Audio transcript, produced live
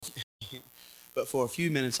But for a few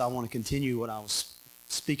minutes, I want to continue what I was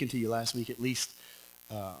speaking to you last week, at least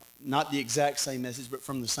not the exact same message, but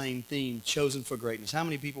from the same theme, chosen for greatness. How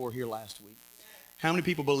many people were here last week? How many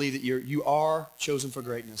people believe that you are chosen for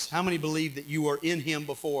greatness? How many believe that you were in him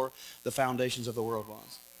before the foundations of the world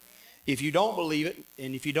was? If you don't believe it,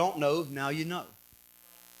 and if you don't know, now you know.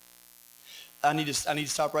 I need to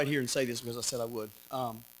stop right here and say this because I said I would.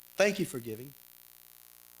 Thank you for giving.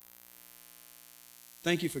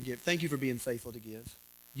 Thank you for giving. Thank you for being faithful to give.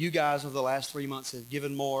 You guys over the last 3 months have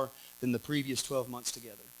given more than the previous 12 months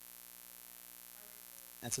together.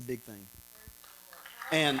 That's a big thing.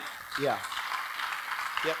 And, yeah.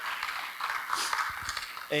 Yep.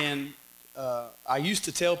 And I used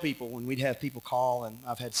to tell people when we'd have people call, and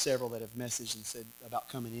I've had several that have messaged and said about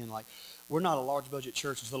coming in, like, we're not a large budget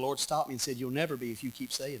church. And so the Lord stopped me and said, you'll never be if you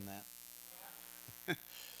keep saying that.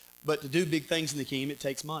 But to do big things in the kingdom, it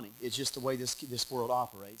takes money. It's just the way this world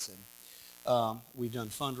operates. And we've done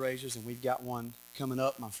fundraisers, and we've got one coming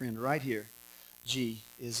up. My friend right here, G,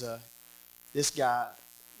 is this guy.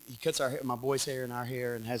 He cuts my boy's hair and our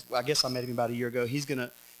hair, and I guess I met him about a year ago. He's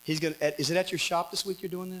gonna. Is it at your shop this week you're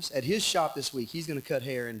doing this? At his shop this week, he's gonna cut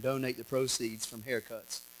hair and donate the proceeds from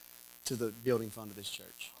haircuts to the building fund of this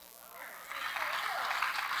church.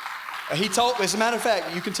 He told, as a matter of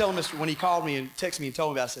fact, you can tell him when he called me and texted me and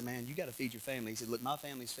told me about it, I said, man, you got to feed your family. He said, look, my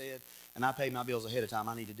family's fed, and I pay my bills ahead of time.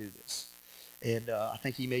 I need to do this. And I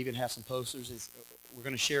think he may even have some posters. We're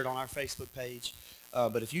going to share it on our Facebook page.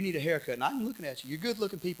 But if you need a haircut, and I'm looking at you, you're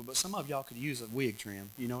good-looking people, but some of y'all could use a wig trim.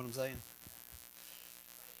 You know what I'm saying?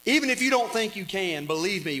 Even if you don't think you can,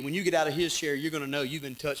 believe me, when you get out of his chair, you're going to know you've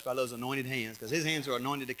been touched by those anointed hands because his hands are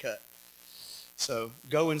anointed to cut. So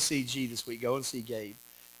go and see G this week. Go and see Gabe.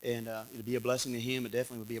 And it'll be a blessing to him. It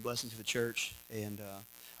definitely will be a blessing to the church. And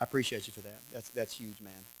I appreciate you for that. That's huge,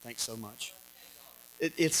 man. Thanks so much.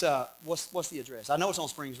 It's what's the address? I know it's on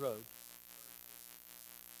Springs Road.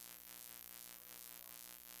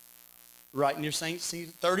 Right near St.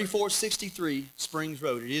 3463 Springs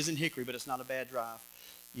Road. It is in Hickory, but it's not a bad drive.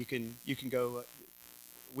 You can go.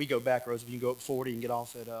 We go back roads. If you can go up 40 and get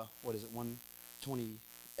off at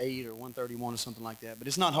 128 or 131 or something like that. But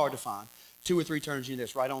it's not hard to find. 2 or 3 turns in there.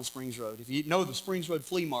 It's right on Springs Road. If you know the Springs Road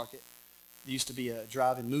Flea Market, there used to be a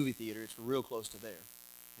drive-in movie theater. It's real close to there.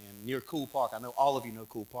 And near Cool Park. I know all of you know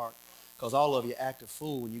Cool Park because all of you act a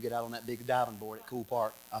fool when you get out on that big diving board at Cool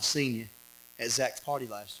Park. I've seen you at Zach's party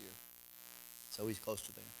last year. So he's close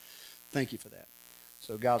to there. Thank you for that.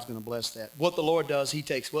 So God's going to bless that. What the Lord does, he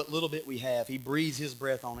takes what little bit we have, he breathes his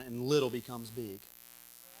breath on it, and little becomes big.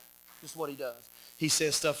 Just what he does. He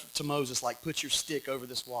says stuff to Moses like, put your stick over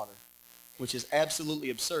this water, which is absolutely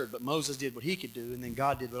absurd. But Moses did what he could do, and then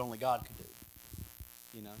God did what only God could do.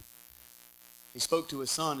 You know? He spoke to his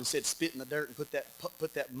son and said, spit in the dirt and put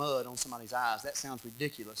that mud on somebody's eyes. That sounds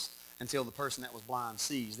ridiculous until the person that was blind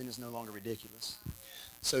sees. Then it's no longer ridiculous.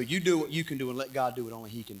 So you do what you can do and let God do what only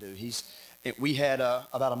he can do. We had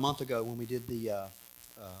about a month ago when we did the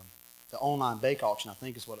online bake auction, I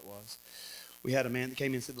think is what it was. We had a man that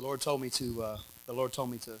came in and said, the Lord told me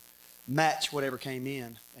to match whatever came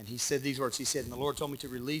in. And he said these words. He said, and the Lord told me to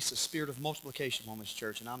release a spirit of multiplication on this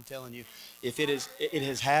church. And I'm telling you, if it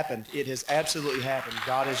has happened. It has absolutely happened.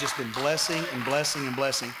 God has just been blessing and blessing and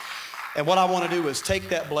blessing. And what I want to do is take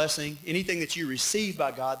that blessing, anything that you receive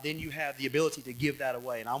by God, then you have the ability to give that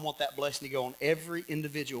away. And I want that blessing to go on every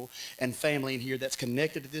individual and family in here that's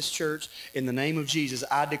connected to this church. In the name of Jesus,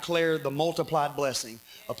 I declare the multiplied blessing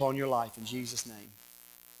upon your life in Jesus' name.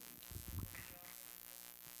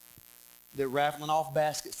 They're raffling off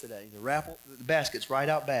baskets today. The baskets right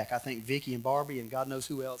out back. I think Vicky and Barbie and God knows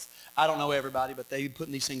who else. I don't know everybody, but they're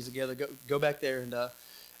putting these things together. Go back there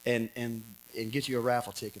and get you a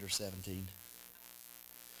raffle ticket or 17.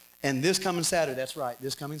 And this coming Saturday, that's right,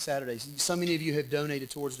 this coming Saturday. So many of you have donated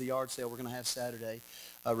towards the yard sale we're going to have Saturday.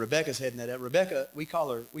 Rebecca's heading that up. Rebecca, we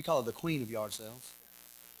call her the queen of yard sales.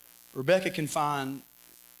 Rebecca can find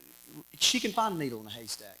a needle in a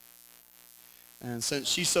haystack. And since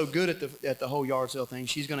she's so good at the whole yard sale thing,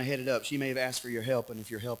 she's going to head it up. She may have asked for your help, and if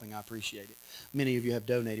you're helping, I appreciate it. Many of you have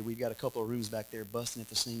donated. We've got a couple of rooms back there busting at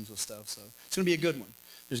the seams with stuff, so it's going to be a good one.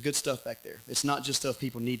 There's good stuff back there. It's not just stuff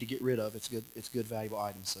people need to get rid of. It's good valuable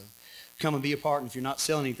items. So come and be a part, and if you're not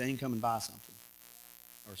selling anything, come and buy something.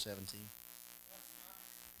 Or 17.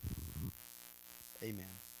 Amen.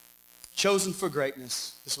 Chosen for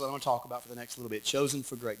greatness. This is what I'm going to talk about for the next little bit. Chosen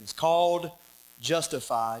for greatness. Called,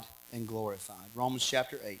 justified, and glorified. Romans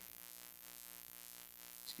chapter 8.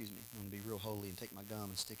 Excuse me. I'm going to be real holy and take my gum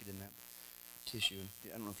and stick it in that tissue.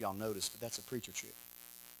 I don't know if y'all noticed, but that's a preacher trick.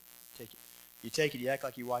 Take it. You take it, you act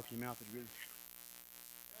like you're wiping your mouth.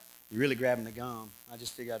 You're really grabbing the gum. I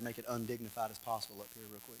just figured I'd make it undignified as possible up here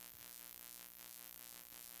real quick.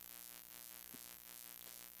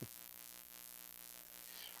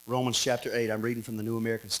 Romans chapter 8, I'm reading from the New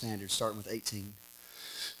American Standard, starting with 18.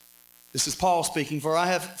 This is Paul speaking, For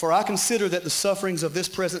I consider that the sufferings of this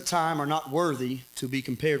present time are not worthy to be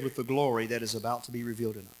compared with the glory that is about to be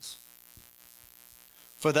revealed in us.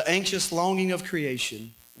 For the anxious longing of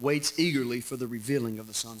creation waits eagerly for the revealing of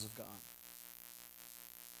the sons of God.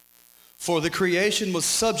 For the creation was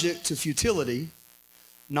subject to futility,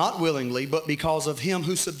 not willingly, but because of him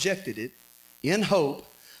who subjected it, in hope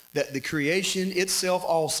that the creation itself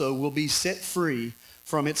also will be set free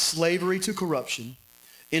from its slavery to corruption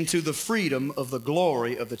into the freedom of the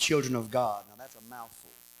glory of the children of God. Now that's a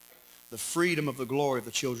mouthful. The freedom of the glory of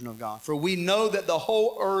the children of God. For we know that the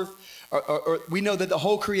whole earth, we know that the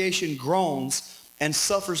whole creation groans and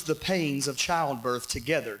suffers the pains of childbirth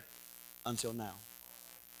together until now.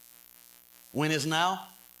 When is now?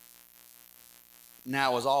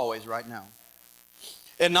 Now is always right now.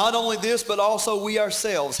 And not only this, but also we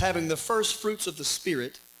ourselves, having the first fruits of the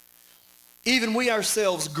Spirit, even we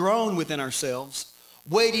ourselves groan within ourselves,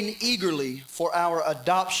 waiting eagerly for our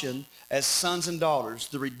adoption as sons and daughters,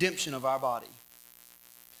 the redemption of our body.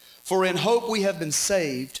 For in hope we have been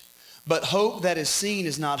saved, but hope that is seen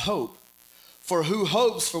is not hope. For who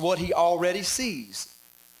hopes for what he already sees?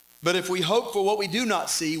 But if we hope for what we do not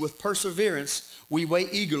see, with perseverance we wait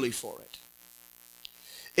eagerly for it.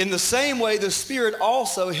 In the same way, the Spirit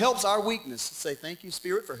also helps our weakness. Say, thank you,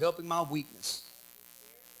 Spirit, for helping my weakness.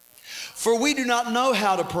 For we do not know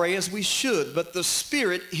how to pray as we should, but the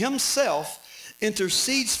Spirit himself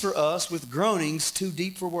intercedes for us with groanings too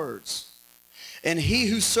deep for words. And he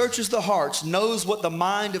who searches the hearts knows what the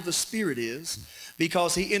mind of the Spirit is,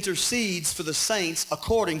 because he intercedes for the saints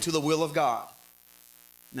according to the will of God.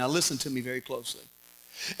 Now listen to me very closely.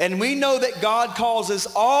 And we know that God causes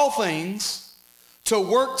all things to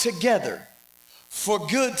work together for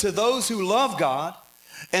good to those who love God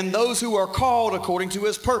and those who are called according to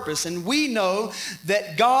his purpose. And we know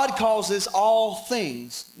that God causes all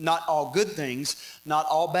things, not all good things, not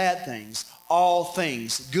all bad things, all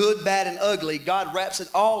things, good, bad, and ugly. God wraps it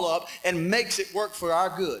all up and makes it work for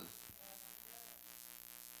our good.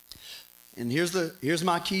 And here's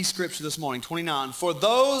my key scripture this morning, 29. For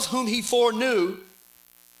those whom he foreknew,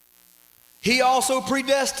 he also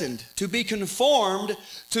predestined to be conformed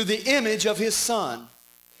to the image of his Son,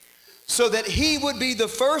 so that he would be the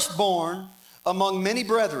firstborn among many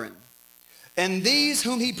brethren. And these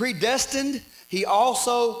whom he predestined, he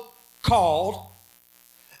also called.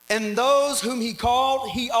 And those whom he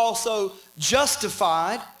called, he also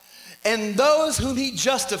justified. And those whom he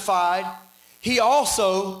justified, he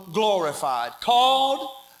also glorified. Called,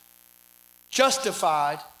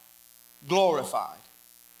 justified, glorified.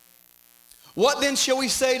 What then shall we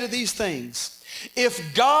say to these things?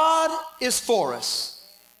 If God is for us,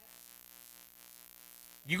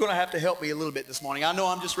 you're going to have to help me a little bit this morning. I know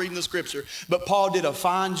I'm just reading the scripture, but Paul did a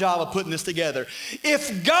fine job of putting this together.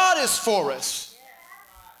 If God is for us,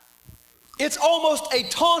 it's almost a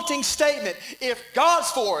taunting statement. If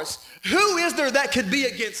God's for us, who is there that could be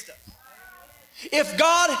against us? If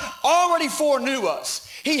God already foreknew us,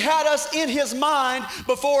 he had us in his mind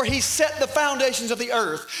before he set the foundations of the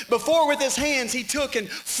earth. Before with his hands he took and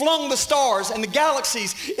flung the stars and the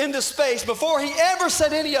galaxies into space. Before he ever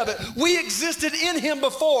said any of it, we existed in him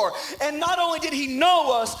before. And not only did he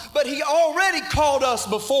know us, but he already called us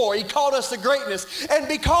before. He called us to greatness. And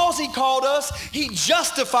because he called us, he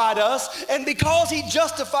justified us. And because he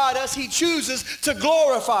justified us, he chooses to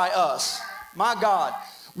glorify us. My God.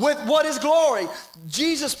 With what is glory?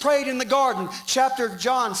 Jesus prayed in the garden, chapter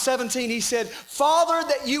John 17. He said, Father,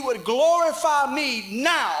 that you would glorify me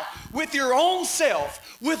now with your own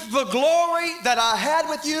self, with the glory that I had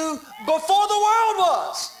with you before the world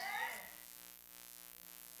was.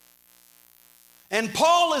 And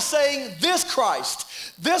Paul is saying this Christ,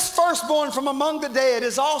 this firstborn from among the dead,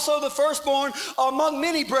 is also the firstborn among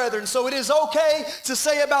many brethren. So it is okay to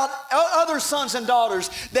say about other sons and daughters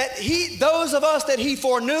that those of us that he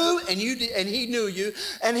foreknew, and he knew you,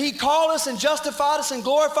 and he called us and justified us and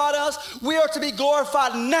glorified us, we are to be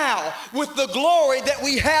glorified now with the glory that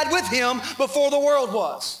we had with him before the world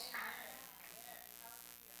was.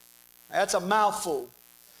 That's a mouthful.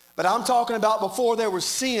 But I'm talking about before there was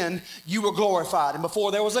sin, you were glorified. And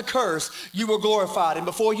before there was a curse, you were glorified. And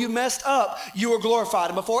before you messed up, you were glorified.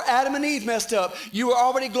 And before Adam and Eve messed up, you were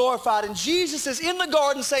already glorified. And Jesus is in the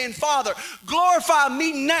garden saying, Father, glorify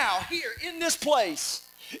me now, here, in this place.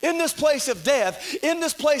 in this place of death, in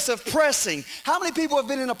this place of pressing. How many people have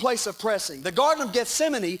been in a place of pressing? The Garden of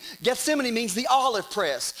Gethsemane, Gethsemane means the olive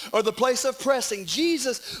press, or the place of pressing.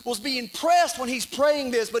 Jesus was being pressed when he's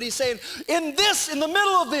praying this, but he's saying, in the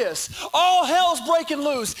middle of this, all hell's breaking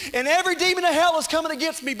loose, and every demon of hell is coming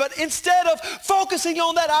against me. But instead of focusing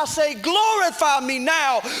on that, I say, glorify me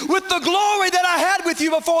now with the glory that I had with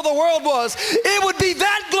you before the world was. It would be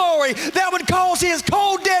that glory that would cause his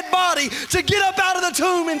cold, dead body to get up out of the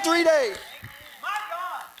tomb in 3 days.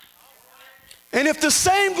 And if the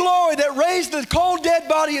same glory that raised the cold, dead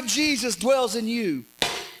body of Jesus dwells in you,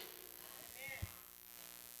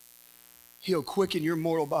 he'll quicken your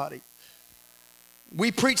mortal body. We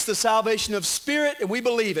preach the salvation of spirit, and we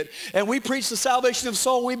believe it. And we preach the salvation of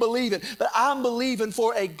soul, and we believe it. But I'm believing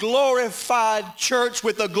for a glorified church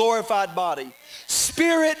with a glorified body.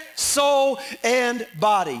 Spirit, soul, and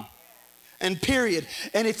body. And period.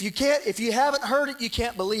 And if you haven't heard it, you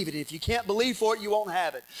can't believe it. If you can't believe for it, you won't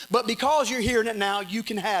have it. But because you're hearing it now, you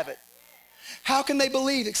can have it. How can they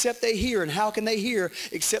believe except they hear? And how can they hear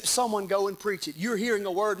except someone go and preach it? You're hearing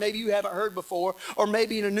a word maybe you haven't heard before, or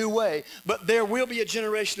maybe in a new way. But there will be a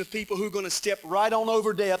generation of people who are going to step right on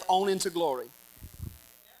over death on into glory.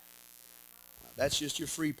 That's just your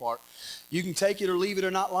free part. You can take it or leave it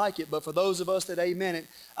or not like it, but for those of us that amen it,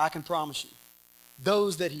 I can promise you,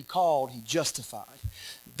 those that he called, he justified.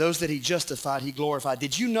 Those that he justified, he glorified.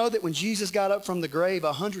 Did you know that when Jesus got up from the grave,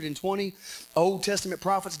 120 Old Testament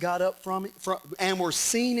prophets got up from it and were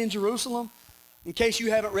seen in Jerusalem? In case you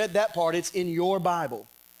haven't read that part, it's in your Bible.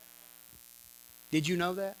 Did you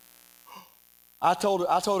know that? I told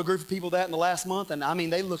a group of people that in the last month, and I mean,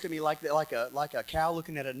 they looked at me like a cow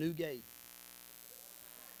looking at a new gate.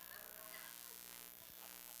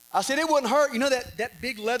 I said, it wouldn't hurt. You know that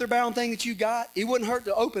big leather-bound thing that you got? It wouldn't hurt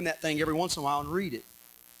to open that thing every once in a while and read it.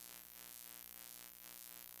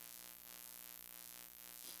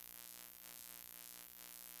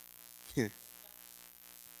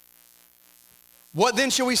 What then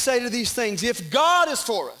shall we say to these things? If God is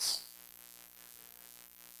for us,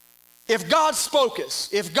 if God spoke us,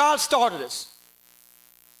 if God started us,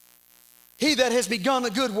 he that has begun a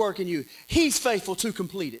good work in you, he's faithful to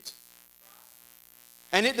complete it.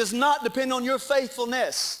 And it does not depend on your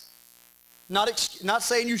faithfulness. Not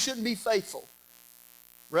saying you shouldn't be faithful.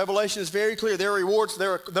 Revelation is very clear. There are rewards.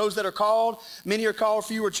 There are those that are called. Many are called,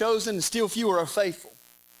 few are chosen, and still fewer are faithful.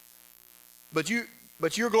 But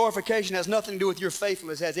your glorification has nothing to do with your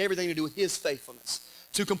faithfulness. It has everything to do with his faithfulness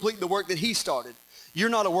to complete the work that he started. You're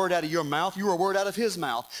not a word out of your mouth. You're a word out of his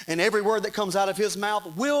mouth. And every word that comes out of his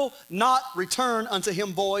mouth will not return unto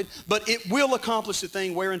him void, but it will accomplish the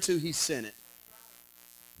thing whereunto he sent it.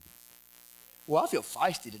 Well, I feel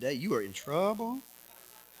feisty today. You are in trouble.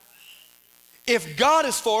 If God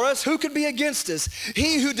is for us, who could be against us?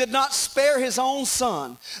 He who did not spare his own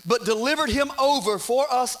son, but delivered him over for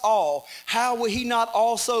us all, how will he not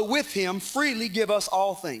also with him freely give us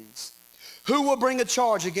all things? Who will bring a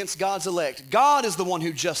charge against God's elect? God is the one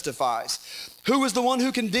who justifies. Who is the one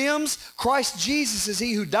who condemns? Christ Jesus is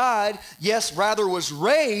he who died, yes, rather was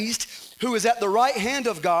raised, who is at the right hand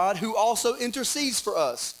of God, who also intercedes for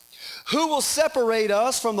us. Who will separate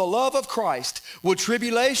us from the love of Christ? Will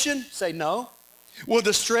tribulation? Say no. Will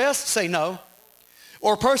distress? Say no.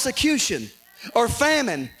 Or persecution, or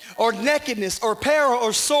famine, or nakedness, or peril,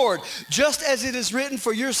 or sword. Just as it is written,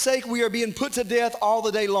 for your sake we are being put to death all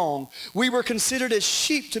the day long. We were considered as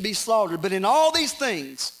sheep to be slaughtered. But in all these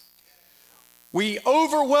things, we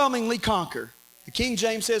overwhelmingly conquer. The King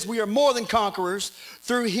James says we are more than conquerors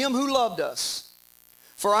through him who loved us.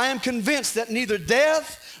 For I am convinced that neither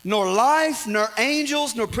death, nor life, nor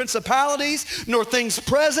angels, nor principalities, nor things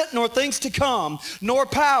present, nor things to come, nor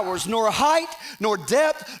powers, nor height, nor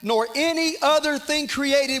depth, nor any other thing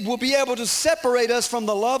created will be able to separate us from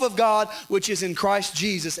the love of God which is in Christ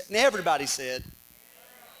Jesus. And everybody said,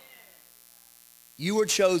 you were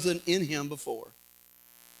chosen in him before.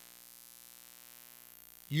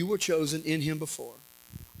 You were chosen in him before.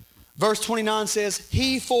 Verse 29 says,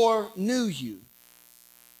 he foreknew you.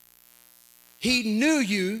 He knew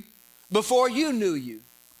you before you knew you.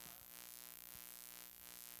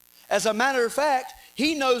 As a matter of fact,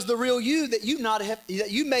 he knows the real you that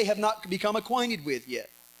you may have not become acquainted with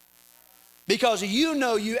yet. Because you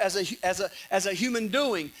know you as a human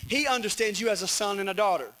doing. He understands you as a son and a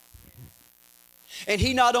daughter. And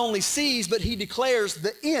he not only sees, but he declares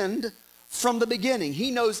the end from the beginning.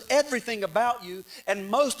 He knows everything about you, and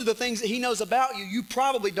most of the things that he knows about you, you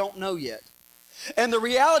probably don't know yet. And the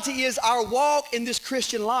reality is our walk in this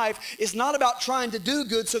Christian life is not about trying to do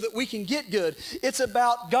good so that we can get good. It's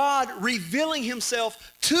about God revealing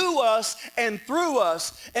himself to us and through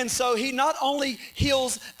us. And so he not only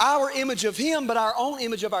heals our image of him, but our own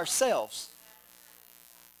image of ourselves.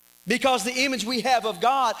 Because the image we have of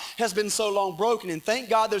God has been so long broken. And thank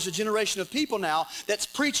God there's a generation of people now that's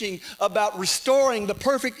preaching about restoring the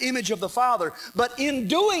perfect image of the Father. But in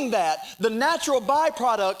doing that, the natural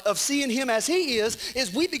byproduct of seeing him as he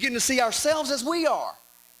is we begin to see ourselves as we are.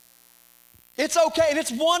 It's okay and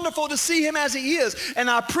it's wonderful to see him as he is.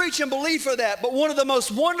 And I preach and believe for that. But one of the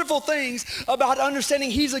most wonderful things about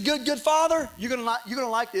understanding he's a good, good Father, you're gonna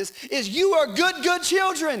like this, is you are good, good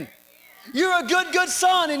children. You're a good, good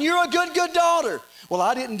son, and you're a good, good daughter. Well,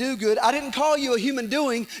 I didn't do good. I didn't call you a human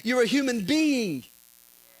doing. You're a human being.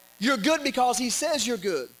 You're good because he says you're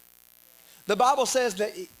good. The Bible says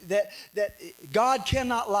that God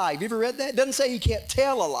cannot lie. Have you ever read that? It doesn't say he can't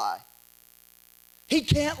tell a lie. He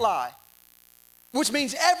can't lie. Which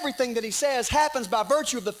means everything that he says happens by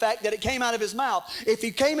virtue of the fact that it came out of his mouth. If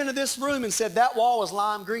he came into this room and said that wall was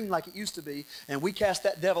lime green like it used to be, and we cast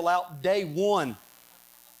that devil out day one,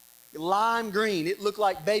 lime green. It looked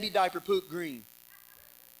like baby diaper poop green.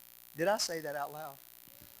 Did I say that out loud?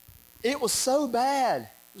 It was so bad.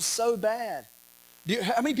 It was so bad.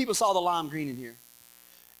 How many people saw the lime green in here?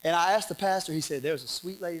 And I asked the pastor, he said, there was a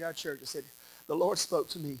sweet lady in our church that said, the Lord spoke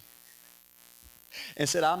to me and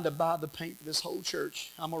said, I'm to buy the paint for this whole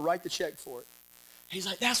church. I'm going to write the check for it. He's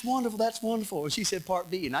like, that's wonderful, that's wonderful. And she said, part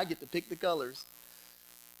B, and I get to pick the colors.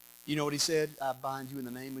 You know what he said? I bind you in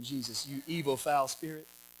the name of Jesus, you evil, foul spirit.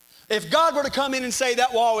 If God were to come in and say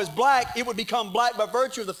that wall is black, it would become black by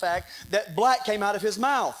virtue of the fact that black came out of his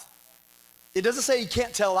mouth. It doesn't say he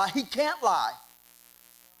can't tell a lie. He can't lie.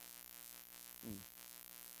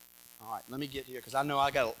 All right, let me get here because I know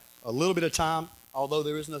I got a little bit of time, although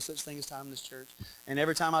there is no such thing as time in this church. And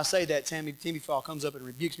every time I say that, Timmy Fall comes up and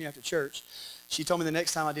rebukes me after church. She told me the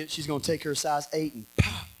next time I did it, she's going to take her size 8 and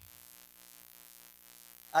pop.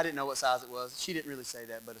 I didn't know what size it was. She didn't really say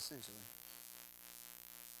that, but essentially.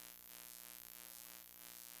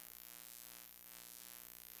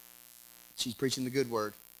 She's preaching the good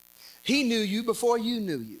word. He knew you before you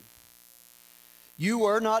knew you. You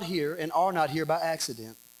were not here and are not here by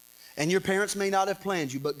accident. And your parents may not have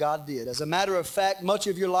planned you, but God did. As a matter of fact, much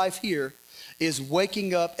of your life here is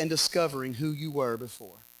waking up and discovering who you were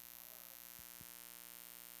before.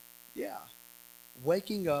 Yeah.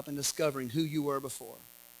 Waking up and discovering who you were before.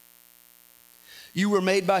 You were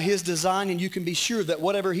made by his design, and you can be sure that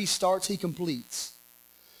whatever he starts, he completes.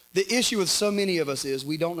 The issue with so many of us is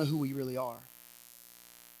we don't know who we really are.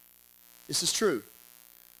 This is true.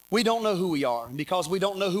 We don't know who we are. And because we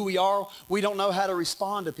don't know who we are, we don't know how to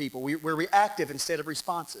respond to people. We're reactive instead of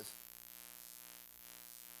responsive.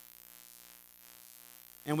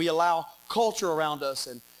 And we allow culture around us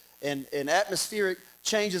and atmospheric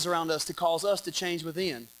changes around us to cause us to change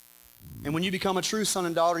within. And when you become a true son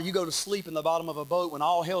and daughter, you go to sleep in the bottom of a boat when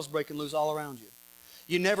all hell's breaking loose all around you.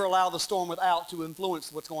 You never allow the storm without to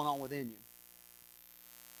influence what's going on within you.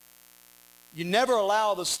 You never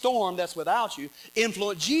allow the storm that's without you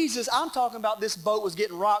influence. Jesus, I'm talking about this boat was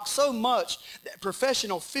getting rocked so much that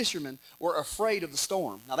professional fishermen were afraid of the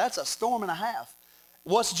storm. Now that's a storm and a half.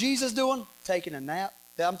 What's Jesus doing? Taking a nap.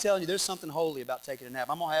 I'm telling you, there's something holy about taking a nap.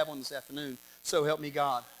 I'm going to have one this afternoon, so help me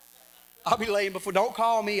God. I'll be laying before, don't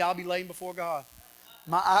call me, I'll be laying before God.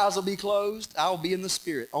 My eyes will be closed. I'll be in the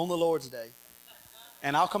Spirit on the Lord's day.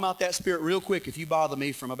 And I'll come out that Spirit real quick if you bother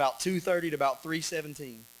me from about 2:30 to about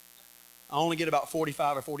 3:17. I only get about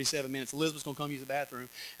 45 or 47 minutes. Elizabeth's going to come use the bathroom.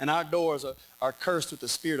 And our doors are cursed with the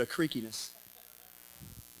spirit of creakiness.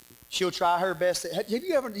 She'll try her best. Do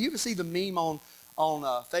you ever see the meme on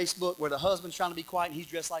Facebook where the husband's trying to be quiet and he's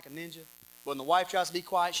dressed like a ninja? When the wife tries to be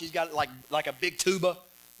quiet, she's got like a big tuba.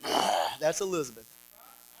 That's Elizabeth.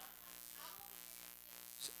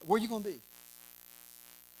 Where are you going to be?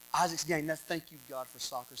 Isaac's game. Thank you, God, for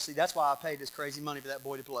soccer. See, that's why I paid this crazy money for that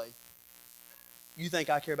boy to play. You think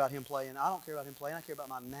I care about him playing? I don't care about him playing. I care about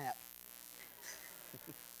my nap.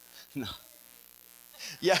 No.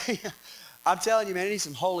 Yeah, I'm telling you, man, I need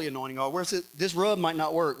some holy anointing oil. Where's it? This rub might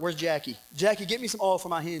not work. Where's Jackie? Jackie, get me some oil for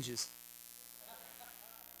my hinges.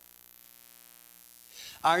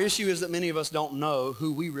 Our issue is that many of us don't know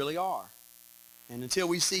who we really are. And until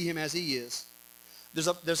we see him as he is, there's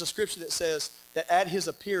a scripture that says that at his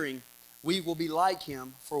appearing, we will be like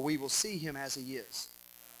him, for we will see him as he is.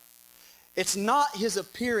 It's not his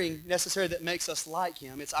appearing necessarily that makes us like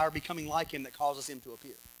him. It's our becoming like him that causes him to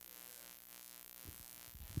appear.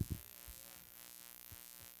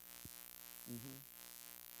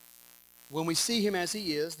 when we see him as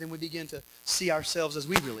he is, then we begin to see ourselves as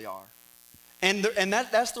we really are. And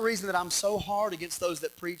that's the reason that I'm so hard against those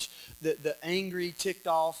that preach the angry, ticked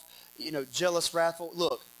off, jealous, wrathful.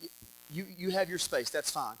 Look, you have your space. That's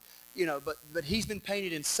fine. But he's been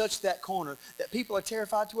painted in such that corner that people are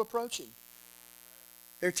terrified to approach him.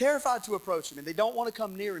 They're terrified to approach him, and they don't want to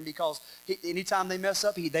come near him because anytime they mess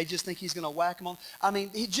up, they just think he's going to whack them on. I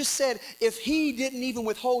mean, he just said, if he didn't even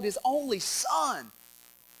withhold his only son,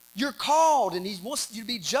 you're called, and he wants you to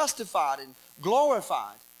be justified and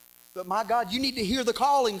glorified. But my God, you need to hear the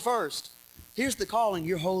calling first. Here's the calling.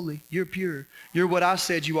 You're holy. You're pure. You're what I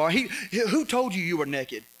said you are. Who told you were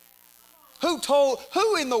naked?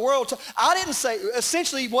 Who in the world? I didn't say,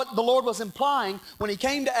 essentially what the Lord was implying when he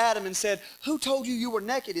came to Adam and said, who told you were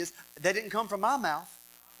naked is, that didn't come from my mouth.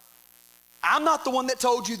 I'm not the one that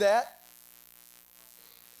told you that.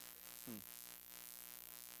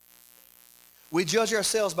 We judge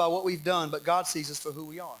ourselves by what we've done, but God sees us for who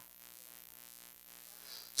we are.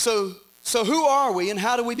 So who are we and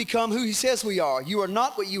how do we become who he says we are? You are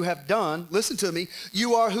not what you have done. Listen to me.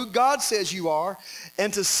 You are who God says you are.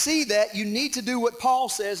 And to see that, you need to do what Paul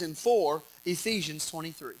says in Ephesians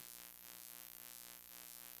 23.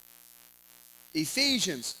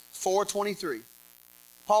 Ephesians 4:23.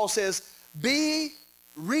 Paul says, be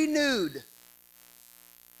renewed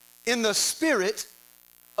in the spirit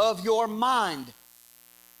of your mind.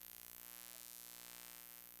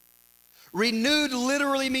 Renewed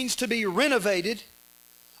literally means to be renovated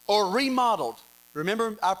or remodeled.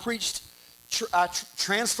 Remember I preached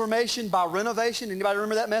transformation by renovation. Anybody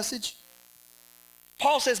remember that message?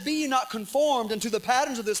 Paul says, be ye not conformed unto the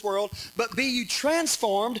patterns of this world, but be you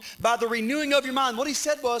transformed by the renewing of your mind. What he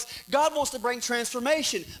said was, God wants to bring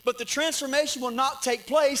transformation, but the transformation will not take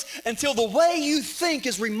place until the way you think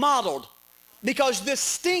is remodeled. Because this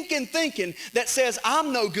stinking thinking that says,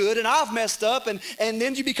 I'm no good and I've messed up, and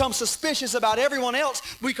then you become suspicious about everyone else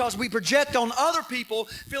because we project on other people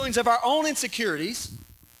feelings of our own insecurities.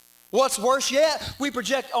 What's worse yet, we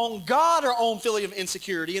project on God our own feeling of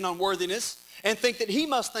insecurity and unworthiness and think that he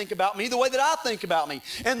must think about me the way that I think about me.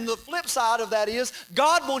 And the flip side of that is,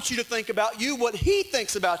 God wants you to think about you what he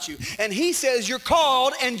thinks about you. And he says you're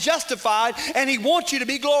called and justified, and he wants you to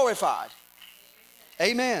be glorified.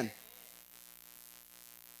 Amen.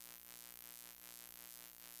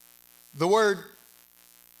 The word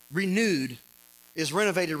renewed is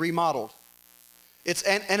renovated, remodeled. It's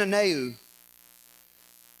ananeu.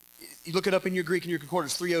 You look it up in your Greek and your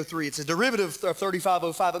concordance, 303. It's a derivative of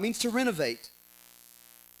 3505. It means to renovate.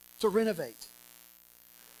 To renovate.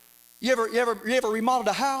 You ever remodeled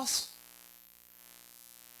a house?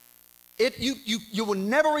 You will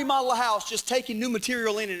never remodel a house just taking new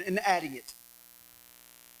material in it and adding it.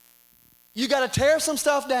 You got to tear some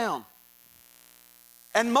stuff down.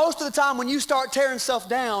 And most of the time when you start tearing stuff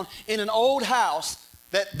down in an old house,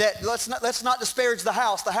 let's not disparage the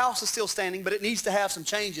house. The house is still standing, but it needs to have some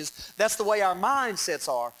changes. That's the way our mindsets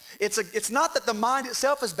are. It's not that the mind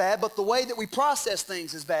itself is bad, but the way that we process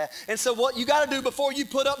things is bad. And so what you got to do before you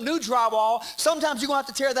put up new drywall, sometimes you're going to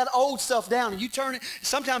have to tear that old stuff down. And you turn it,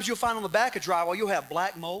 sometimes you'll find on the back of drywall, you'll have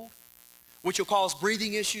black mold, which will cause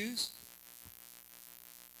breathing issues.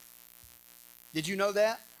 Did you know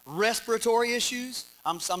that? Respiratory issues.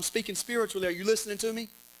 I'm speaking spiritually. Are you listening to me?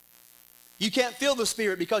 You can't feel the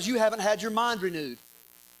Spirit because you haven't had your mind renewed.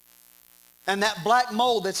 And that black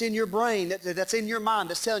mold that's in your brain, that's in your mind,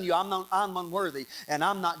 that's telling you I'm unworthy and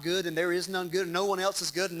I'm not good and there is none good and no one else is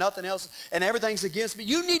good and nothing else and everything's against me.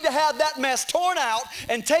 You need to have that mess torn out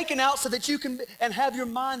and taken out so that you can and have your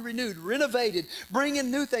mind renewed, renovated, bring in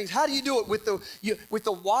new things. How do you do it? With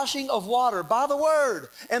the washing of water by the Word.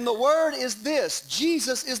 And the Word is this.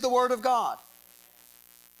 Jesus is the Word of God.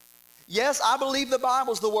 Yes, I believe the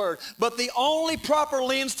Bible's the Word, but the only proper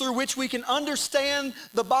lens through which we can understand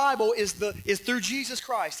the Bible is through Jesus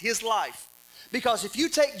Christ, his life. Because if you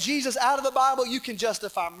take Jesus out of the Bible, you can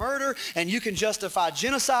justify murder, and you can justify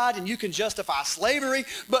genocide, and you can justify slavery.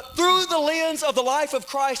 But through the lens of the life of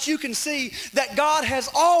Christ, you can see that God has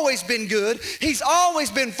always been good. He's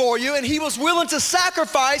always been for you, and he was willing to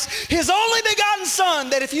sacrifice his only begotten Son,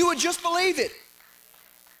 that if you would just believe it,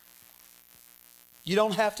 you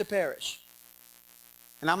don't have to perish.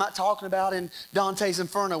 And I'm not talking about in Dante's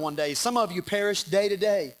Inferno one day. Some of you perish day to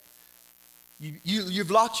day.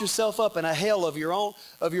 You've locked yourself up in a hell of your own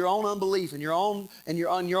unbelief and your own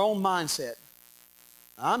mindset.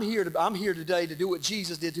 I'm here today to do what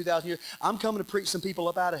Jesus did 2,000 years. I'm coming to preach some people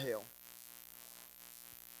up out of hell.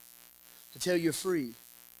 To tell you you're free.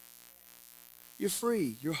 You're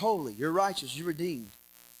free. You're holy. You're righteous. You're redeemed.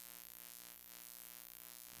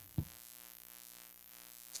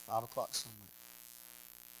 5 o'clock somewhere.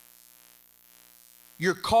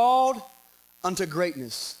 You're called unto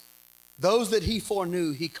greatness. Those that he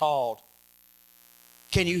foreknew, he called.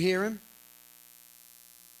 Can you hear him?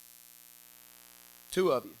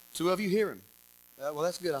 2 of you. 2 of you hear him. Well,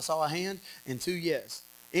 that's good. I saw a hand and 2 yes.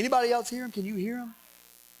 Anybody else hear him? Can you hear him?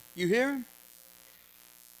 You hear him?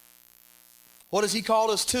 What has he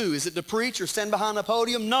called us to? Is it to preach or stand behind a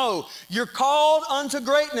podium? No. You're called unto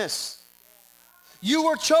greatness. You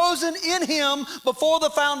were chosen in him before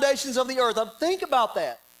the foundations of the earth. Now, think about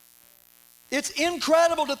that. It's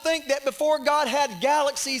incredible to think that before God had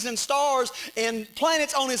galaxies and stars and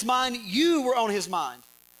planets on his mind, you were on his mind.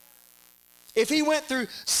 If he went through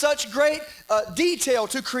such great detail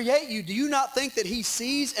to create you, do you not think that he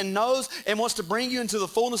sees and knows and wants to bring you into the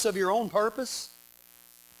fullness of your own purpose?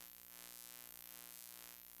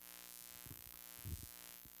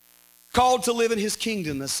 Called to live in his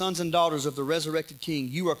kingdom as sons and daughters of the resurrected King.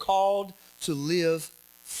 You are called to live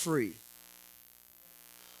free.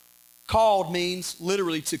 Called means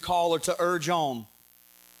literally to call or to urge on.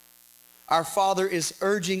 Our Father is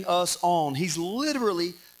urging us on. He's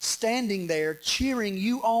literally standing there cheering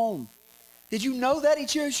you on. Did you know that? He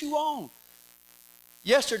cheers you on.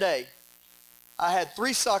 Yesterday, I had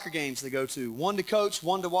 3 soccer games to go to. 1 to coach,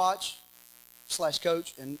 1 to watch /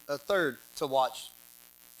 coach, and a 3rd to watch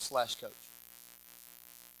 / coach.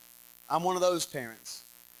 I'm one of those parents.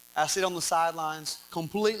 I sit on the sidelines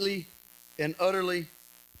completely and utterly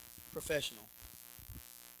professional.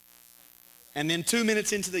 And then 2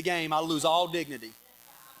 minutes into the game, I lose all dignity.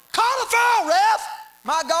 Call a foul, ref!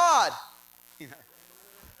 My God.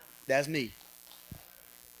 That's me.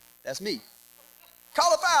 That's me.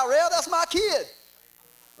 Call a foul, ref. That's my kid.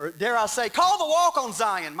 Or dare I say, call the walk on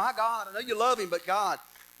Zion. My God, I know you love him, but God.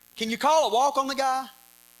 Can you call a walk on the guy?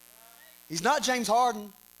 He's not James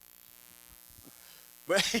Harden.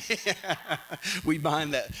 We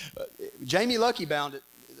bind that. Jamie Lucky bound it,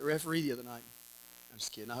 the referee the other night. I'm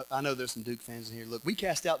just kidding. I know there's some Duke fans in here. Look, we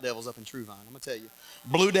cast out devils up in True Vine. I'm going to tell you.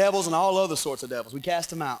 Blue devils and all other sorts of devils. We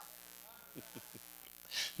cast them out.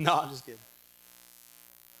 No, I'm just kidding.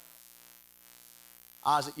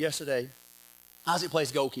 Isaac, yesterday, Isaac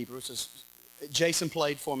plays goalkeeper. Jason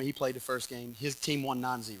played for me. He played the first game. His team won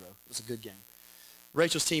 9-0. It was a good game.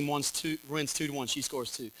 Rachel's team wins 2-1. She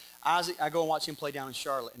scores 2. Isaac, I go and watch him play down in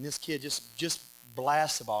Charlotte, and this kid just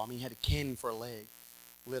blasts the ball. I mean, he had a cannon for a leg,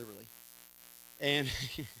 literally. And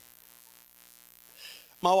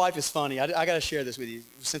my wife is funny. I got to share this with you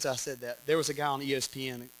since I said that. There was a guy on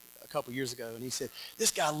ESPN a couple years ago, and he said,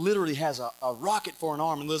 this guy literally has a rocket for an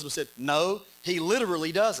arm. And Elizabeth said, no, he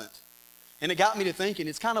literally doesn't. And it got me to thinking,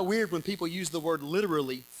 it's kind of weird when people use the word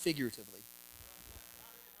literally figuratively.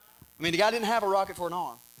 I mean, the guy didn't have a rocket for an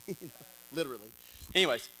arm, literally.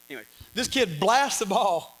 Anyways, this kid blasts the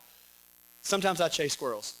ball. Sometimes I chase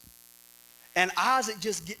squirrels. And Isaac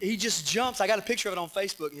just jumps. I got a picture of it on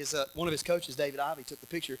Facebook. One of his coaches, David Ivey, took the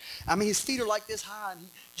picture. I mean, his feet are like this high, and he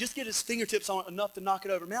just get his fingertips on it enough to knock it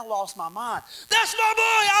over. Man, I lost my mind. That's my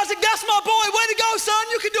boy, Isaac. That's my boy. Way to go, son.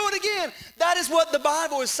 You can do it again. That is what the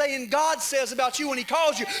Bible is saying God says about you when he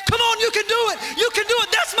calls you. Come on, you can do it. You can do it.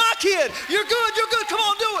 That's my kid. You're good. You're good. Come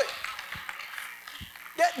on, do it.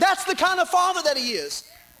 That's the kind of father that he is.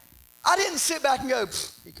 I didn't sit back and go,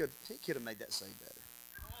 he could have made that save better.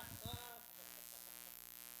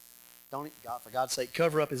 Don't he, God, for God's sake,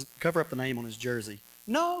 cover up the name on his jersey.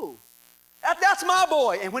 No. That's my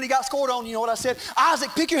boy. And when he got scored on, you know what I said?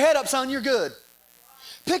 Isaac, pick your head up, son. You're good.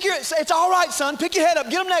 It's all right, son. Pick your head up.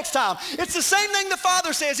 Get them next time. It's the same thing the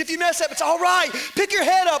Father says. If you mess up, it's all right. Pick your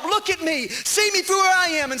head up. Look at me. See me for where I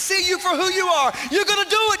am and see you for who you are. You're going to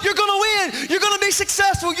do it. You're going to win. You're going to be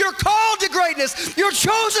successful. You're called to greatness. You're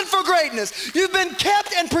chosen for greatness. You've been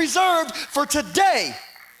kept and preserved for today.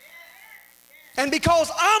 And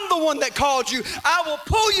because I'm the one that called you, I will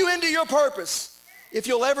pull you into your purpose. If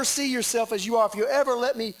you'll ever see yourself as you are, if you'll ever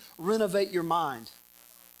let me renovate your mind.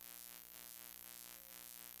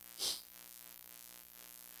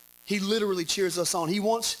 He literally cheers us on. He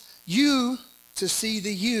wants you to see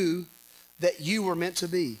the you that you were meant to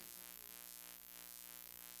be.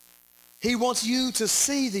 He wants you to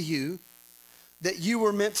see the you that you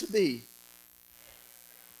were meant to be.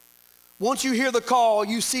 Once you hear the call,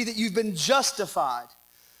 you see that you've been justified.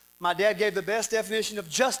 My dad gave the best definition of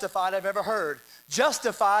justified I've ever heard.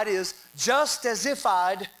 Justified is just as if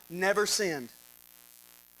I'd never sinned.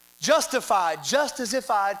 Justified, just as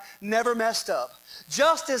if I'd never messed up.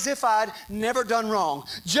 Just as if I'd never done wrong.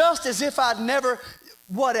 Just as if I'd never,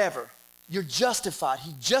 whatever. You're justified.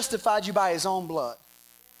 He justified you by his own blood.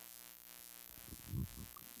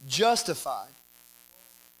 Justified.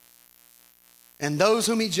 And those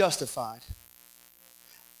whom he justified.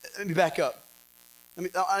 Let me back up. You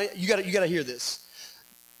got to hear this.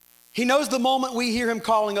 He knows the moment we hear him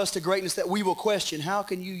calling us to greatness that we will question, how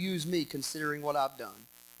can you use me considering what I've done?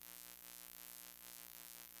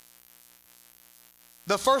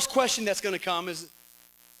 The first question that's going to come is,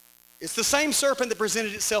 it's the same serpent that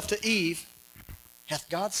presented itself to Eve. Hath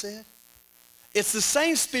God said? It's the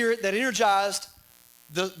same spirit that energized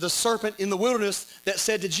the serpent in the wilderness that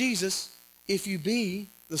said to Jesus, if you be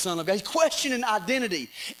the Son of God. He's questioning identity.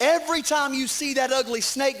 Every time you see that ugly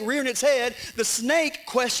snake rearing its head, the snake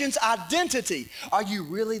questions identity. Are you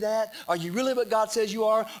really that? Are you really what God says you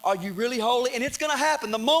are? Are you really holy? And it's going to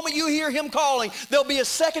happen. The moment you hear him calling, there'll be a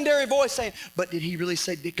secondary voice saying, but did he really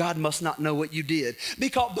say that God must not know what you did?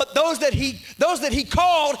 But those that he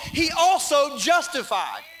called, he also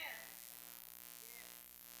justified.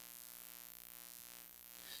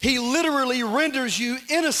 He literally renders you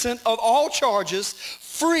innocent of all charges,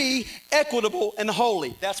 free, equitable, and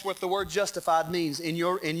holy. That's what the word justified means in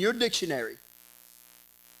your dictionary.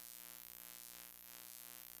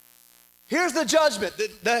 Here's the judgment.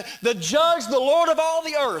 The judge, the Lord of all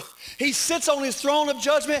the earth. He sits on his throne of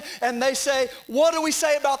judgment, and they say, what do we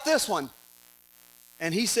say about this one?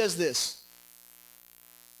 And he says this: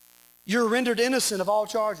 you're rendered innocent of all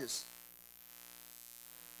charges.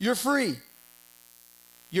 You're free.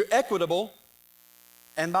 You're equitable,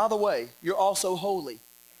 and by the way, you're also holy.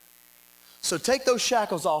 So take those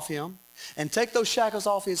shackles off him and take those shackles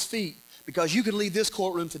off his feet, because you can leave this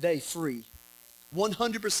courtroom today free,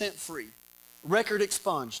 100% free, record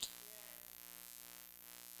expunged.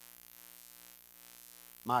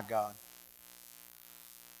 My God.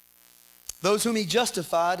 Those whom he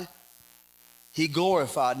justified, he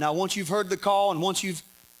glorified. Now, once you've heard the call and once you've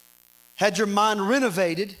had your mind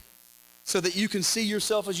renovated so that you can see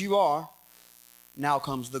yourself as you are, now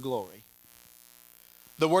comes the glory.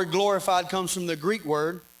 The word glorified comes from the Greek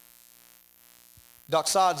word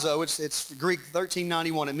doxazo. It's Greek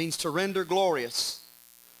 1391. It means to render glorious,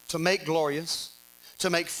 to make glorious,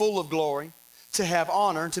 to make full of glory, to have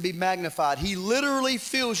honor, to be magnified. He literally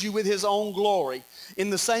fills you with his own glory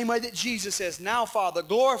in the same way that Jesus says, now, Father,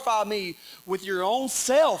 glorify me with your own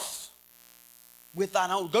self. With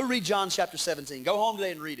thine own. Go read John chapter 17. Go home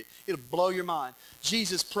today and read it. It'll blow your mind.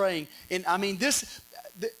 Jesus praying. And I mean,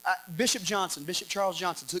 Bishop Charles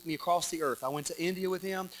Johnson took me across the earth. I went to India with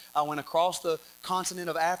him. I went across the continent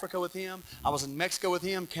of Africa with him. I was in Mexico with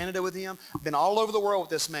him, Canada with him. Been all over the world with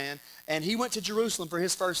this man. And he went to Jerusalem for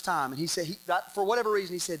his first time. And he said, for whatever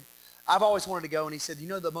reason, he said, I've always wanted to go. And he said, you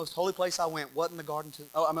know, the most holy place I went wasn't the garden tomb.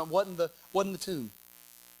 Wasn't the tomb.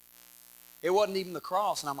 It wasn't even the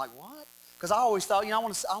cross. And I'm like, what? Because I always thought, I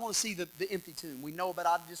want to see the empty tomb. We know, but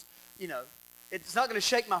I just, it's not going to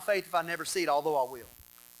shake my faith if I never see it, although I will.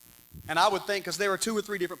 And I would think, because there are 2 or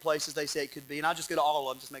 3 different places they say it could be, and I just go to all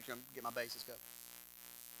of them, just make sure I get my bases covered.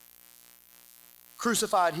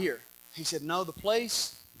 Crucified here. He said, no, the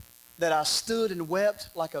place that I stood and wept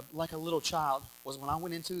like a little child was when I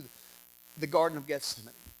went into the Garden of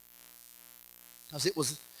Gethsemane. Because it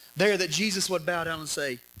was there that Jesus would bow down and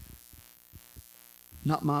say,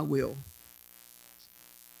 not my will.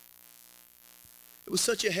 It was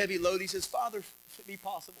such a heavy load. He says, Father, if it be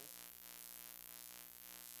possible,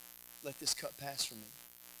 let this cup pass from me.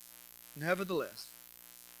 Nevertheless,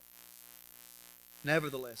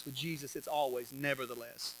 with Jesus, it's always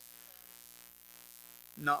nevertheless.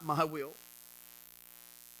 Not my will.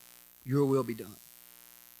 Your will be done.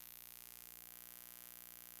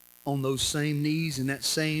 On those same knees in that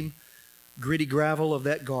same gritty gravel of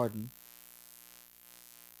that garden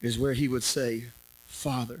is where he would say,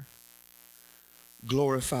 Father,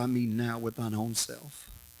 glorify me now with thine own self,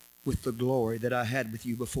 with the glory that I had with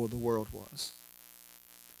you before the world was.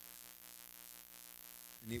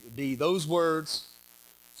 And it would be those words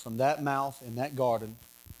from that mouth in that garden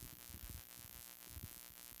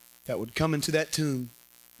that would come into that tomb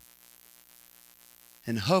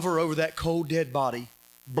and hover over that cold, dead body,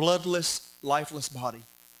 bloodless, lifeless body,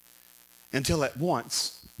 until at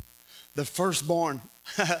once the firstborn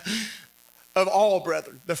of all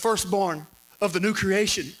brethren, the firstborn of the new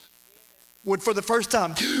creation, would for the first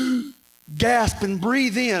time gasp and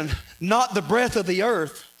breathe in not the breath of the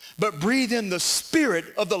earth, but breathe in the spirit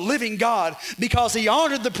of the living God, because he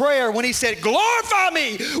honored the prayer when he said, glorify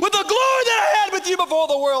me with the glory that I had with you before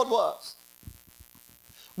the world was.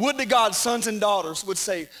 Would to God's sons and daughters would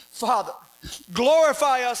say, Father,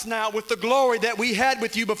 glorify us now with the glory that we had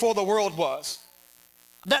with you before the world was.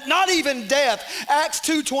 That not even death, Acts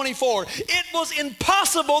 2:24, it was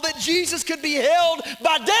impossible that Jesus could be held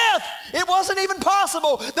by death. It wasn't even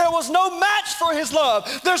possible. There was no match for his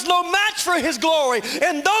love. There's no match for his glory.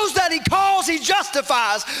 And those that he calls, he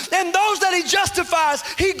justifies. And those that he justifies,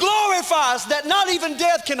 he glorifies, that not even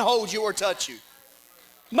death can hold you or touch you.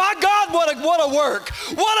 My God, what a work.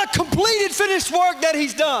 What a completed, finished work that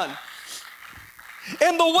he's done.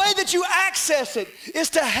 And the way that you access it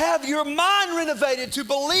is to have your mind renovated, to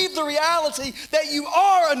believe the reality that you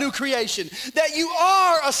are a new creation, that you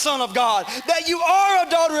are a son of God, that you are a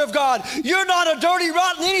daughter of God. You're not a dirty,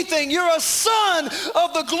 rotten anything. You're a son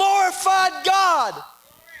of the glorified God.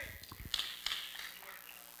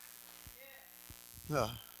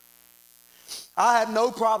 I have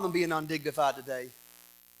no problem being undignified today,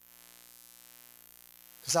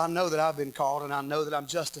 because I know that I've been called, and I know that I'm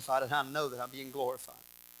justified, and I know that I'm being glorified.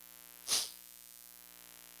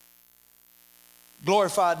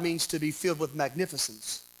 Glorified means to be filled with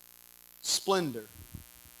magnificence, splendor,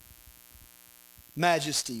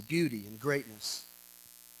 majesty, beauty, and greatness.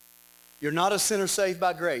 You're not a sinner saved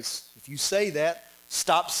by grace. If you say that,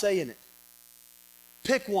 stop saying it.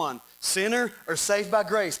 Pick one, sinner or saved by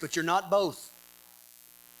grace, but you're not both.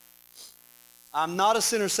 I'm not a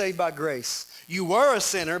sinner saved by grace. You were a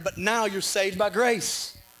sinner, but now you're saved by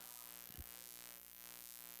grace.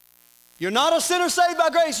 You're not a sinner saved by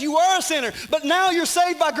grace. You were a sinner, but now you're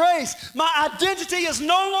saved by grace. My identity is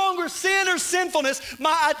no longer sin or sinfulness.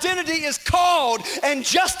 My identity is called and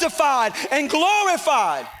justified and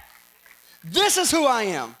glorified. This is who I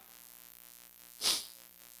am.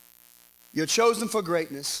 You're chosen for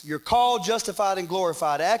greatness. You're called, justified, and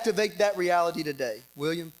glorified. Activate that reality today.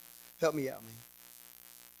 William, help me out, man.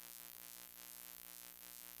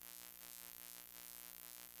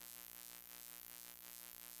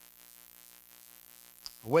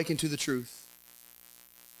 Awaken to the truth.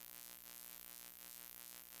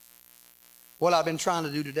 What I've been trying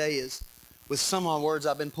to do today is, with some of my words,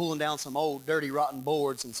 I've been pulling down some old, dirty, rotten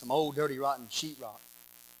boards and some old, dirty, rotten sheetrock.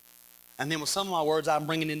 And then with some of my words, I'm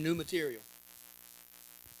bringing in new material.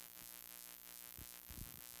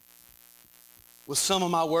 With some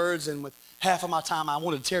of my words and with half of my time, I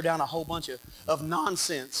want to tear down a whole bunch of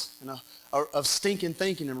nonsense and of stinking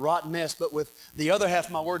thinking and rotten mess. But with the other half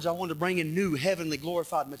of my words, I want to bring in new, heavenly,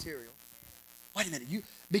 glorified material. Wait a minute.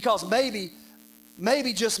 Because maybe,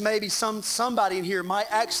 just maybe, somebody in here might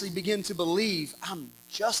actually begin to believe I'm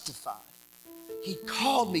justified. He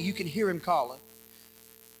called me. You can hear him calling.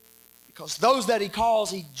 Because those that he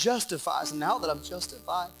calls, he justifies. And now that I'm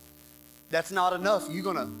justified, that's not enough. You're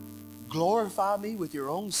going to glorify me with your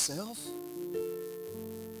own self?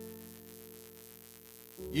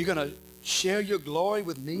 You're going to share your glory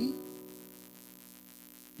with me?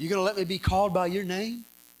 You're going to let me be called by your name?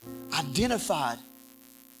 Identified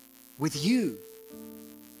with you.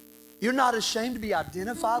 You're not ashamed to be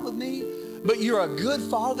identified with me, but you're a good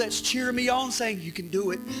father that's cheering me on, saying, you can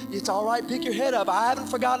do it. It's all right. Pick your head up. I haven't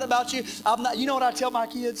forgotten about you. You know what I tell my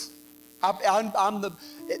kids?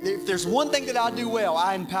 If there's one thing that I do well,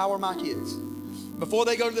 I empower my kids. Before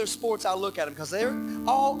they go to their sports, I look at them, because they're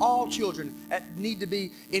all children need to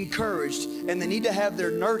be encouraged, and they need to have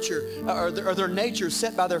their nurture or their nature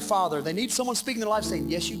set by their father. They need someone speaking in their life saying,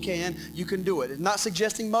 yes, you can do it. It's not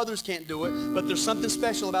suggesting mothers can't do it, but there's something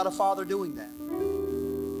special about a father doing that.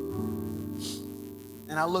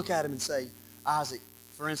 And I look at him and say, Isaac,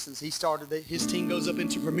 for instance, his team goes up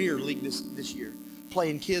into Premier League this year,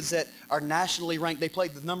 playing kids that are nationally ranked. They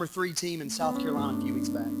played the number 3 team in South Carolina a few weeks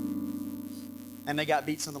back. And they got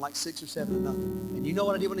beat something like 6 or 7-0. And you know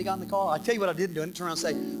what I did when they got in the car? I tell you what I did do. I didn't turn around and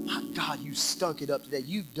say, my God, you stunk it up today.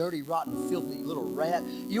 You dirty, rotten, filthy little rat.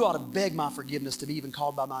 You ought to beg my forgiveness to be even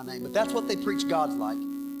called by my name. But that's what they preach God's like.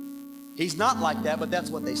 He's not like that, but that's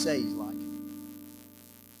what they say he's like.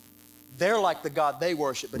 They're like the God they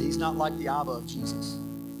worship, but he's not like the Abba of Jesus.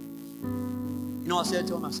 You know what I said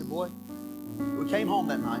to him? I said, boy, we came home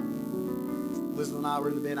that night. Elizabeth and I were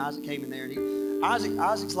in the bed. Isaac came in there, and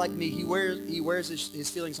Isaac's like me. He wears his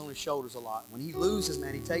feelings on his shoulders a lot. When he loses,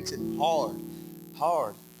 man, he takes it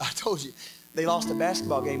hard. I told you, they lost a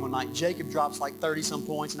basketball game one night. Jacob drops like 30-some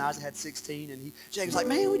points, and Isaac had 16. And Jacob's like,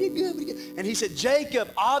 man, we did good. And he said, Jacob,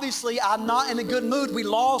 obviously I'm not in a good mood. We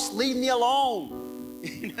lost. Leave me alone.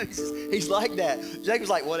 You know, he's like that. Jacob's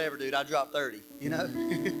like, whatever, dude. I dropped 30. You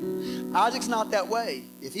know, Isaac's not that way.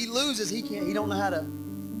 If he loses, he don't know how to.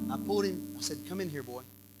 I pulled him. I said, come in here, boy.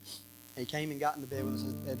 And he came and got in the bed with us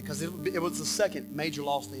because it was the second major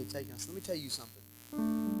loss they had taken. I said, let me tell you something.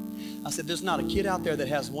 I said, there's not a kid out there that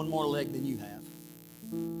has one more leg than you have.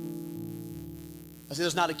 I said,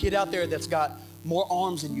 there's not a kid out there that's got more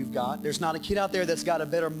arms than you've got. There's not a kid out there that's got a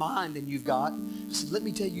better mind than you've got. I said, let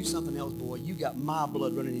me tell you something else, boy. You got my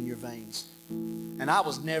blood running in your veins. And I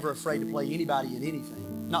was never afraid to play anybody in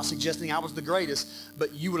anything. Not suggesting I was the greatest,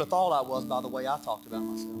 but you would have thought I was by the way I talked about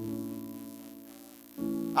myself.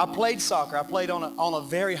 I played soccer. I played on a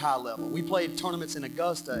very high level. We played tournaments in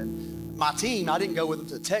Augusta. And my team, I didn't go with them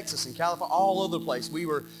to Texas and California, all over the place. We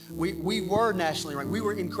were nationally ranked. We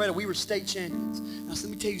were incredible. We were state champions. Now, let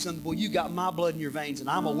me tell you something, boy. You got my blood in your veins, and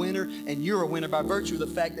I'm a winner, and you're a winner by virtue of the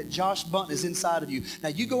fact that Josh Bunton is inside of you. Now,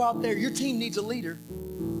 you go out there. Your team needs a leader.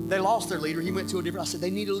 They lost their leader. He went to a different. I said,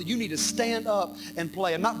 you need to stand up and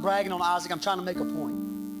play. I'm not bragging on Isaac. I'm trying to make a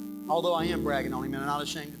point. Although I am bragging on him, and I'm not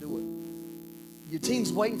ashamed to do it. Your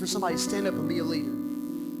team's waiting for somebody to stand up and be a leader.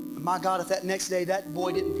 And my God, if that next day that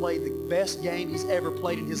boy didn't play the best game he's ever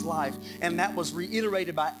played in his life, and that was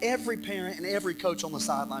reiterated by every parent and every coach on the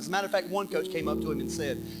sidelines. As a matter of fact, one coach came up to him and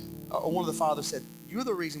said, or one of the fathers said, you're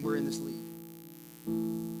the reason we're in this league.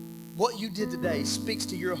 What you did today speaks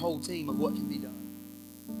to your whole team of what can be done.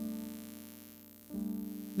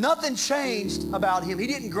 Nothing changed about him. He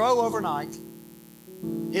didn't grow overnight.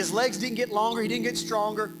 His legs didn't get longer. He didn't get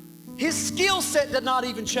stronger. His skill set did not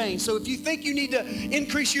even change. So if you think you need to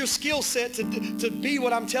increase your skill set to be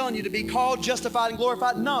what I'm telling you, to be called, justified, and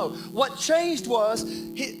glorified, no. What changed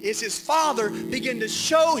is his father began to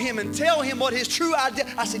show him and tell him what his true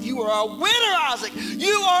identity. I said, you are a winner, Isaac.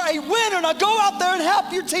 You are a winner. Now go out there and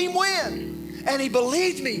help your team win. And he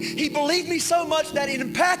believed me. He believed me so much that it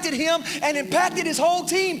impacted him and impacted his whole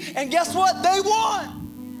team. And guess what? They won.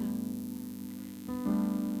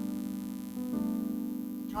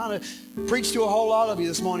 Trying to preach to a whole lot of you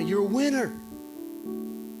this morning. You're a winner.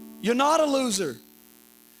 You're not a loser.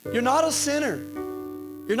 You're not a sinner.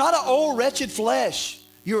 You're not an old wretched flesh.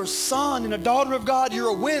 You're a son and a daughter of God. You're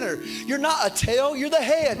a winner. You're not a tail. You're the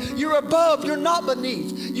head. You're above. You're not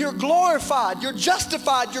beneath. You're glorified. You're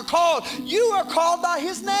justified. You're called. You are called by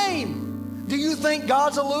his name. Do you think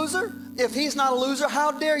God's a loser? If he's not a loser,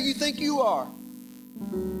 how dare you think you are?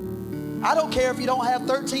 I don't care if you don't have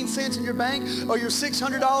 13 cents in your bank or you're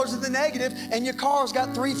 $600 in the negative and your car's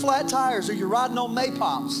got 3 flat tires or you're riding on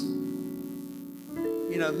Maypops.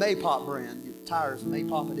 You know, Maypop brand. Your tires may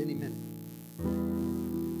pop at any minute.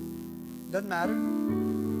 Doesn't matter.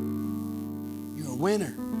 You're a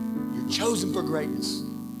winner. You're chosen for greatness.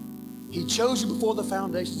 He chose you before the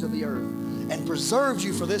foundations of the earth and preserved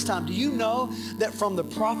you for this time. Do you know that from the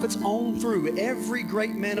prophets on through, every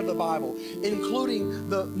great man of the Bible, including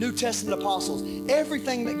the New Testament apostles,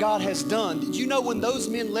 everything that God has done, did you know when those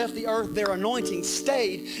men left the earth, their anointing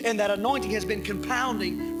stayed, and that anointing has been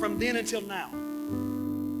compounding from then until now?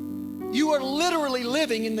 You are literally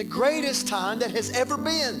living in the greatest time that has ever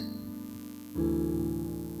been.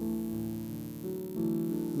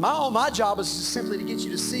 My job is simply to get you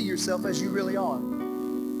to see yourself as you really are.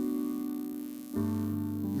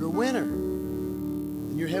 You're a winner.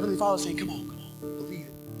 And your Heavenly Father saying, come on, believe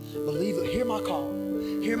it. Believe it. Hear my call.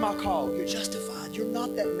 Hear my call. You're justified. You're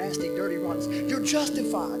not that nasty, dirty, rotten. You're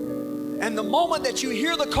justified. And the moment that you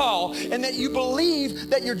hear the call and that you believe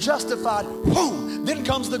that you're justified, boom, then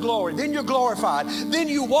comes the glory. Then you're glorified. Then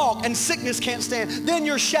you walk and sickness can't stand. Then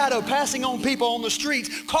your shadow passing on people on the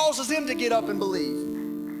streets causes them to get up and believe.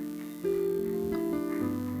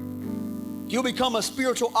 You'll become a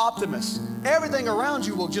spiritual optimist. Everything around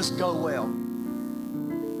you will just go well.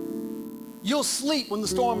 You'll sleep when the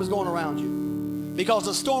storm is going around you, because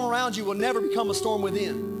the storm around you will never become a storm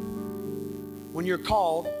within when you're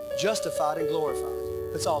called, justified, and glorified.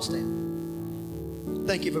 Let's all stand.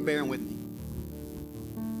 Thank you for bearing with me.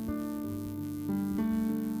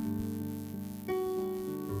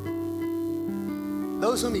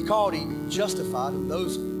 Those whom he called, he justified, and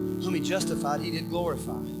those whom he justified, he did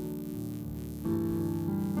glorify.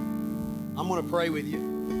 I'm going to pray with you.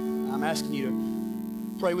 I'm asking you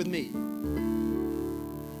to pray with me.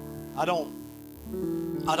 I don't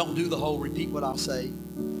do the whole repeat what I say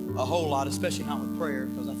a whole lot, especially not with prayer,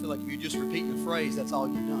 because I feel like if you're just repeating a phrase, that's all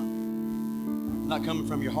you've done. It's not coming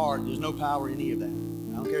from your heart. There's no power in any of that.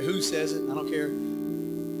 I don't care who says it. I don't care.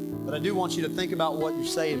 But I do want you to think about what you're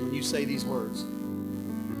saying when you say these words.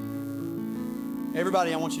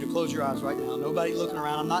 Everybody, I want you to close your eyes right now. Nobody looking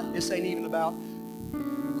around. This ain't even about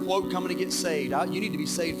quote coming to get saved. You need to be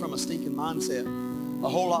saved from a stinking mindset a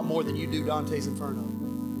whole lot more than you do Dante's Inferno.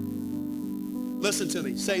 Listen to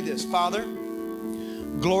me. Say this. Father,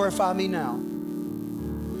 glorify me now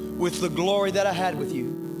with the glory that I had with you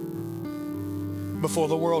before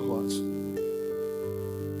the world was.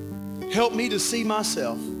 Help me to see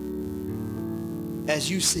myself as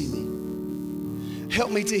you see me. Help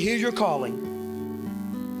me to hear your calling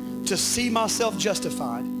to see myself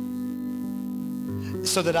justified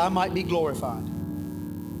so that I might be glorified.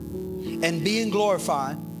 And being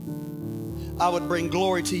glorified, I would bring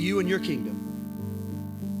glory to you and your kingdom.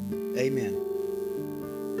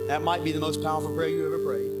 Amen. That might be the most powerful prayer you ever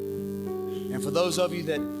prayed. And for those of you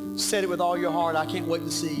that said it with all your heart, I can't wait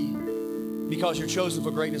to see, because you're chosen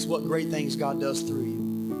for greatness, what great things God does through you.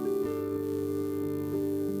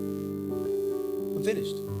 I'm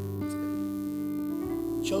finished.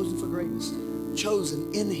 Chosen for greatness.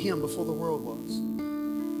 Chosen in Him before the world was.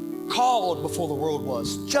 Called before the world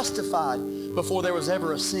was. Justified before there was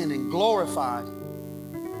ever a sin, and glorified.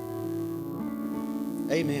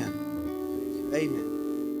 Amen. Amen.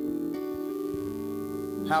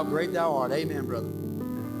 How great thou art. Amen, brother.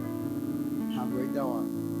 How great thou art.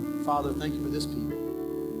 Father, thank you for this people.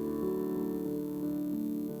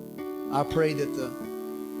 I pray that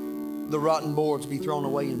the rotten boards be thrown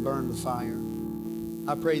away and burned with fire.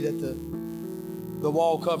 I pray that the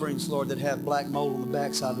wall coverings, Lord, that have black mold on the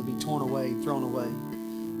backside will be torn away, thrown away.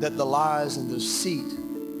 That the lies and deceit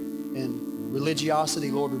and religiosity,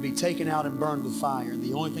 Lord, would be taken out and burned with fire. And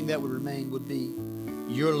the only thing that would remain would be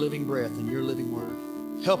your living breath and your living word.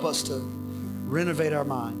 Help us to renovate our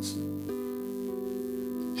minds.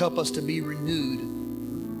 Help us to be renewed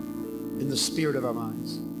in the spirit of our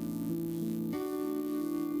minds.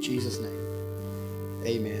 In Jesus' name,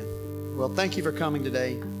 amen. Well, thank you for coming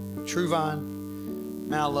today. True Vine,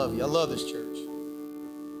 man, I love you. I love this church.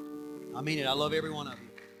 I mean it. I love every one of you.